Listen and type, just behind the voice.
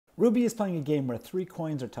Ruby is playing a game where 3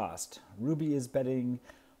 coins are tossed. Ruby is betting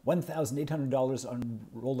 $1,800 on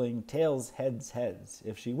rolling tails, heads, heads.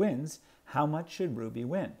 If she wins, how much should Ruby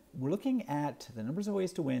win? We're looking at the numbers of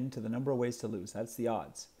ways to win to the number of ways to lose. That's the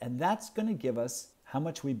odds. And that's going to give us how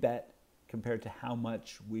much we bet compared to how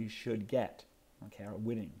much we should get. Okay, our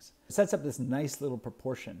winnings. It sets up this nice little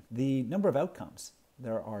proportion. The number of outcomes.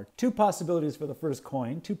 There are 2 possibilities for the first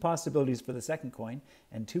coin, 2 possibilities for the second coin,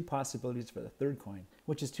 and 2 possibilities for the third coin,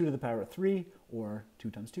 which is 2 to the power of 3, or 2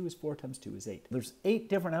 times 2 is 4 times 2 is 8. There's 8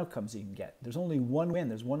 different outcomes you can get. There's only one win.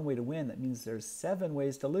 There's one way to win. That means there's 7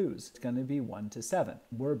 ways to lose. It's going to be 1 to 7.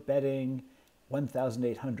 We're betting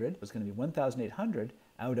 1,800. It's going to be 1,800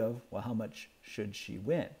 out of, well, how much should she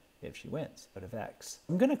win? If she wins, out of x.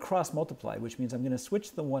 I'm going to cross multiply, which means I'm going to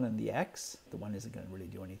switch the 1 and the x. The 1 isn't going to really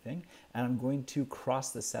do anything. And I'm going to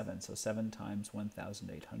cross the 7, so 7 times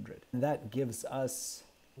 1,800. And that gives us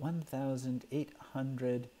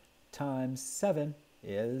 1,800 times 7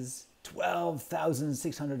 is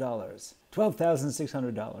 $12,600.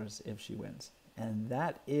 $12,600 if she wins. And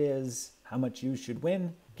that is how much you should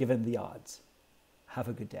win given the odds. Have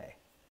a good day.